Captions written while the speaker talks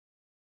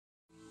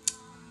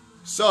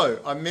So,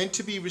 I'm meant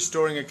to be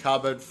restoring a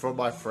cupboard for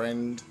my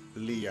friend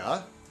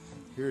Leah.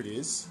 Here it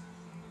is.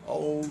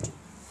 Old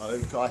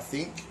oak, I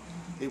think.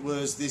 It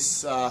was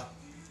this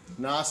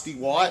nasty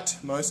white,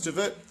 most of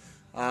it.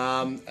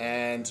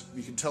 And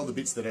you can tell the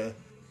bits that are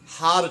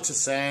harder to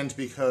sand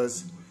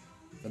because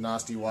the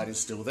nasty white is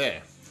still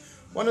there.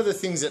 One of the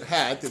things it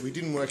had that we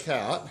didn't work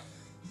out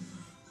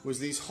was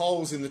these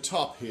holes in the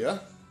top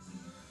here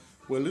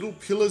where little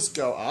pillars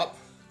go up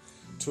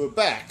to a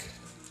back,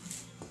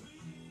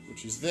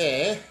 which is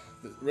there,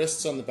 that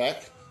rests on the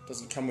back.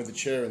 Doesn't come with a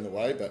chair in the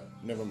way, but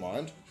never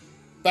mind.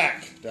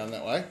 Back, down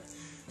that way.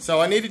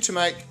 So I needed to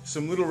make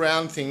some little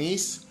round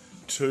thingies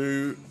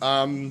to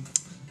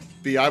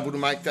be able to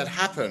make that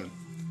happen.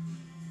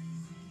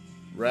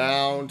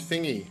 Round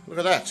thingy, look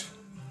at that.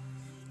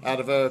 Out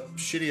of a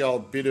shitty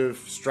old bit of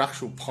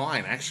structural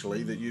pine,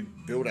 actually, that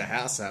you'd build a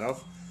house out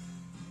of.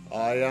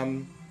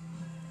 I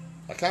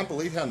can't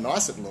believe how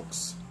nice it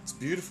looks. It's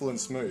beautiful and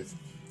smooth.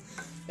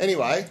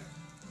 Anyway,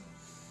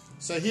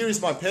 so here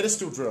is my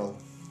pedestal drill.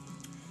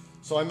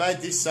 So I made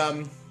this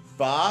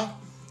bar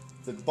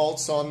that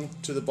bolts on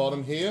to the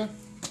bottom here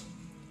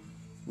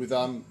with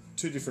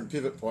two different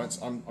pivot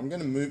points. I'm going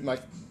to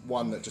make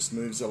one that just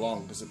moves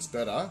along because it's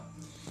better.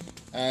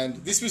 And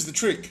this was the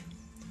trick.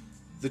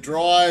 The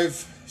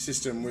drive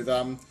system with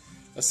a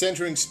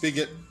centering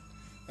spigot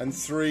and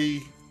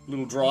 3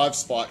 little drive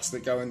spikes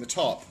that go in the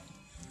top.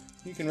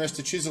 You can rest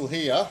a chisel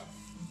here,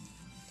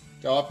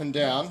 go up and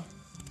down.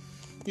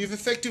 You've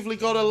effectively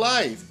got a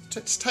lathe.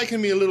 It's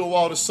taken me a little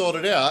while to sort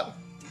it out.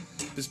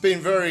 It's been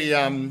very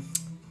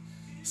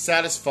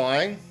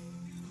satisfying.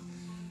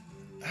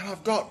 And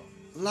I've got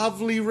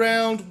lovely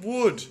round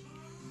wood.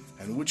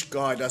 And which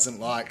guy doesn't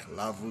like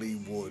lovely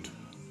wood?